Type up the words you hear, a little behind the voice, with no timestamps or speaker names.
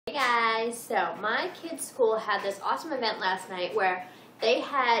guys, so my kids' school had this awesome event last night where they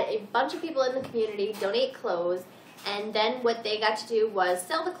had a bunch of people in the community donate clothes, and then what they got to do was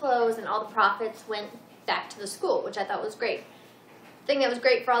sell the clothes, and all the profits went back to the school, which I thought was great. The thing that was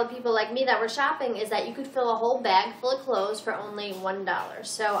great for all the people like me that were shopping is that you could fill a whole bag full of clothes for only $1.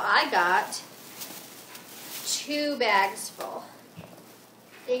 So I got 2 bags full.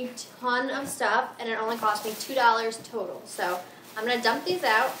 A ton of stuff, and it only cost me $2 total. So I'm going to dump these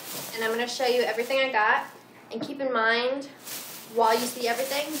out, and I'm going to show you everything I got. And keep in mind, while you see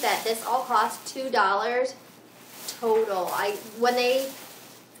everything, that this all cost $2 total. When they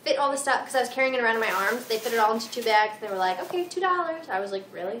fit all the stuff, because I was carrying it around in my arms, they fit it all into 2 bags. They were like, okay, $2. I was like,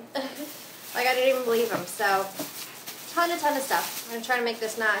 really? Like, I didn't even believe them. So, ton of stuff. I'm going to try to make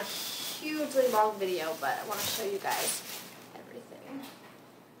this not a hugely long video, but I want to show you guys everything.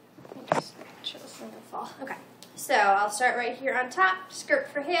 Let me just make sure this doesn't fall. Okay. So, I'll start right here on top. Skirt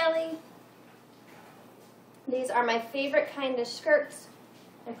for Haley. These are my favorite kind of skirts.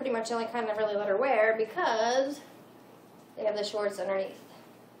 And pretty much the only kind I really let her wear because they have the shorts underneath.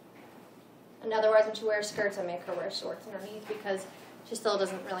 In other words, when she wears skirts, I make her wear shorts underneath because she still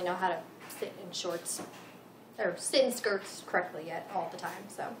doesn't really know how to sit in shorts or sit in skirts correctly yet all the time.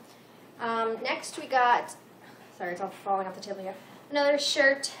 So, next we got, sorry, it's all falling off the table here. Another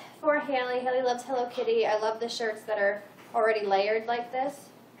shirt for Haley. Haley loves Hello Kitty. I love the shirts that are already layered like this.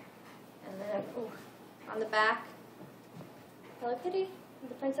 And then, ooh, on the back, Hello Kitty with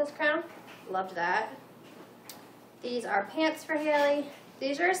the princess crown. Loved that. These are pants for Haley.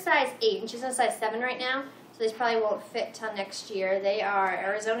 These are a size 8, and she's in a size 7 right now, so these probably won't fit till next year. They are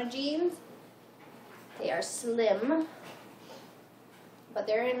Arizona jeans. They are slim, but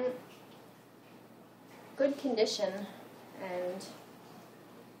they're in good condition, and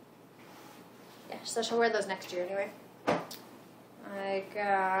yeah, so she'll wear those next year anyway. I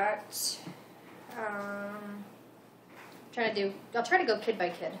got, I'll try to go kid by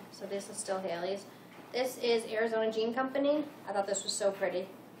kid, so this is still Haley's. This is Arizona Jean Company. I thought this was so pretty.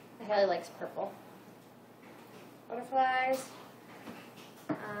 Haley likes purple. Butterflies.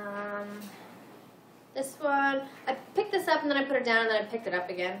 This one, I picked this up and then I put it down and then I picked it up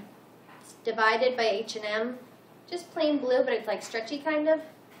again. It's Divided by H&M. Just plain blue, but it's like stretchy kind of.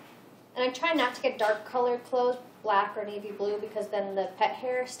 And I try not to get dark colored clothes, black or navy blue, because then the pet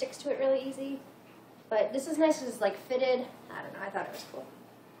hair sticks to it really easy. But this is nice because it's like fitted. I don't know, I thought it was cool.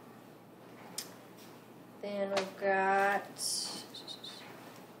 Then we've got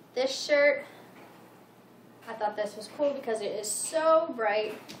this shirt. I thought this was cool because it is so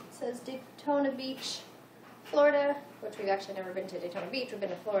bright. It says Daytona Beach, Florida, which we've actually never been to Daytona Beach. We've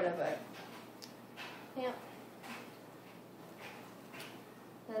been to Florida, but yeah.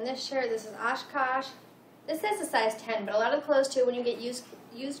 And this shirt, this is Oshkosh. This says a size 10, but a lot of the clothes too, when you get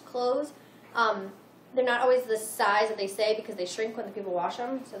used clothes, they're not always the size that they say because they shrink when the people wash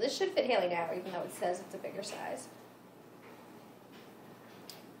them. So this should fit Haley now, even though it says it's a bigger size.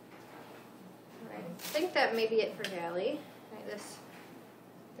 Alright, I think that may be it for Haley. Right, this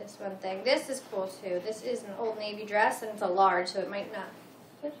one thing. This is cool too. This is an Old Navy dress, and it's a large, so it might not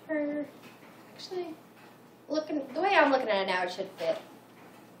fit her. Actually, the way I'm looking at it now, it should fit.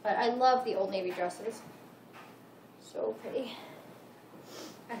 But I love the Old Navy dresses. So pretty.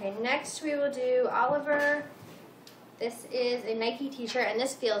 Okay, next we will do Oliver. This is a Nike t-shirt, and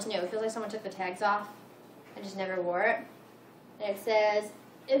this feels new. It feels like someone took the tags off. I just never wore it. And it says,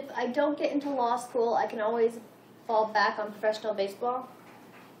 if I don't get into law school, I can always fall back on professional baseball.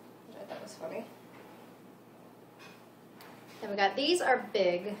 Which I thought was funny. Then we got, these are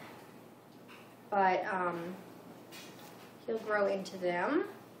big, but he'll grow into them.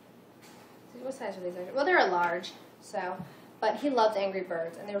 What size are these? Well, they're a large, so. But he loves Angry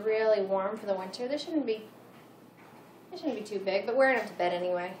Birds, and they're really warm for the winter. They shouldn't be too big, but wearing them to bed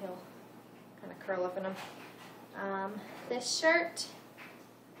anyway, he'll kind of curl up in them. This shirt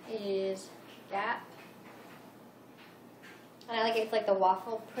is Gap, and I like it. It's like the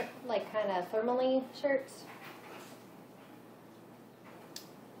waffle print, like kind of thermally shirts.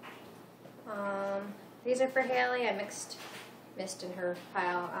 These are for Haley. I missed in her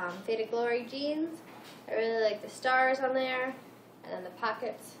pile. Faded Glory jeans. I really like the stars on there, and then the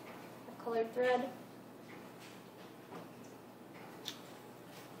pockets of colored thread.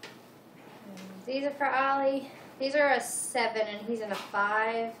 And these are for Ollie. These are a 7, and he's in a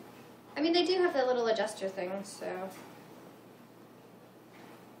 5. I mean, they do have the little adjuster thing, so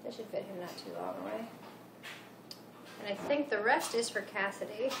this should fit him not too long away. And I think the rest is for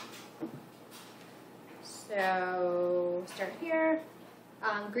Cassidy. So, start here.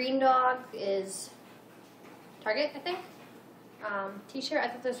 Green Dog is Target, I think. T-shirt. I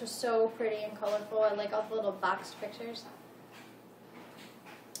thought this was so pretty and colorful. I like all the little boxed pictures.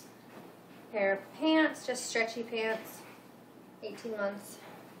 Pair of pants, just stretchy pants. 18 months.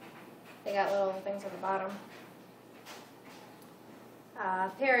 They got little things at the bottom.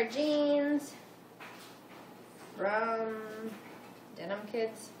 Pair of jeans from Denim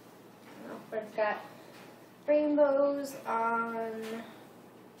Kids. I don't know, but it's got rainbows on.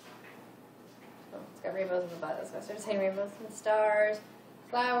 Oh, it's got rainbows on the bottom. So I started saying rainbows and stars,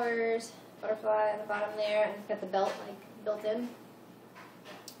 flowers, butterfly on the bottom there, and it's got the belt like built in.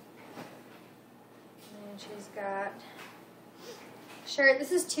 And she's got shirt.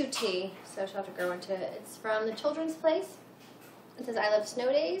 This is 2T, so she'll have to grow into it. It's from the Children's Place. It says, I love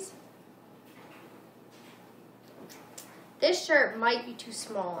snow days. This shirt might be too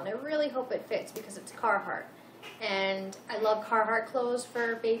small, and I really hope it fits because it's Carhartt. And I love Carhartt clothes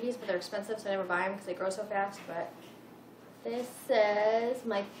for babies, but they're expensive, so I never buy them because they grow so fast. But this says,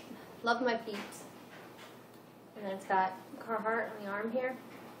 love my peeps. And then it's got Carhartt on the arm here.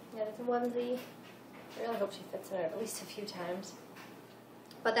 And it's a onesie. I really hope she fits in it at least a few times.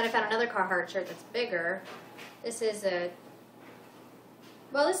 But then I found another Carhartt shirt that's bigger. This is a,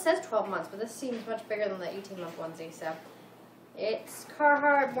 well, this says 12 months, but this seems much bigger than the 18-month onesie. So it's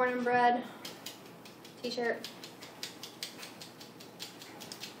Carhartt Born and Bred t-shirt.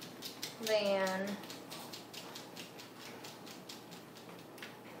 Then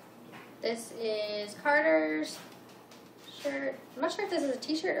this is Carter's shirt. I'm not sure if this is a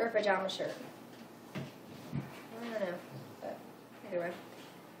t-shirt or a pajama shirt. I don't know, but either way.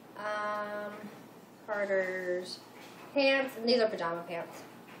 Carter's pants, and these are pajama pants.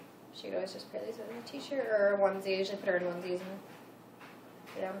 She could always just pair these with a t-shirt or a onesie. I usually put her in onesies and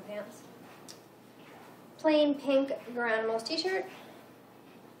pajama pants. Plain pink Garanimals t-shirt.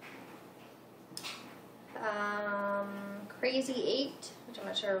 Crazy 8, which I'm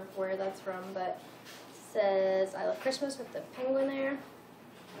not sure where that's from, but says I love Christmas with the penguin there.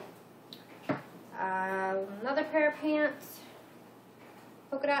 Another pair of pants.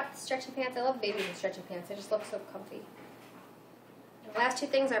 Polka dot stretchy pants. I love babies in stretchy pants. They just look so comfy. The last two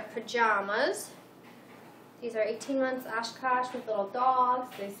things are pajamas. These are 18 months Oshkosh with little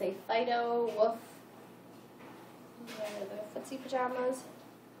dogs. They say Fido, Woof. They're the footsie pajamas.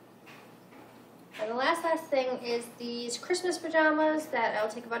 And the last thing is these Christmas pajamas that I'll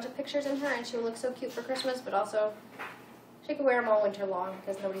take a bunch of pictures in her, and she will look so cute for Christmas, but also she can wear them all winter long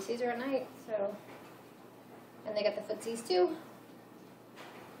because nobody sees her at night. So, and they got the footsies too.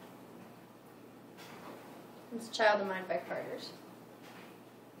 It's Child of Mine by Carter's.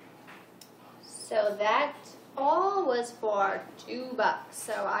 So that all was for $2.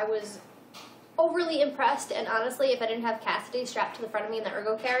 So I was overly impressed, and honestly, if I didn't have Cassidy strapped to the front of me in the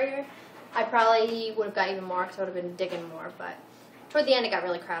ergo carrier, I probably would have got even more because I would have been digging more. But toward the end, it got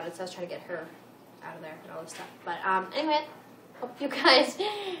really crowded, so I was trying to get her out of there and all this stuff. But anyway, hope you guys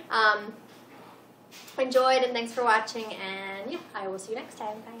enjoyed, and thanks for watching. And yeah, I will see you next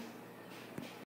time. Bye.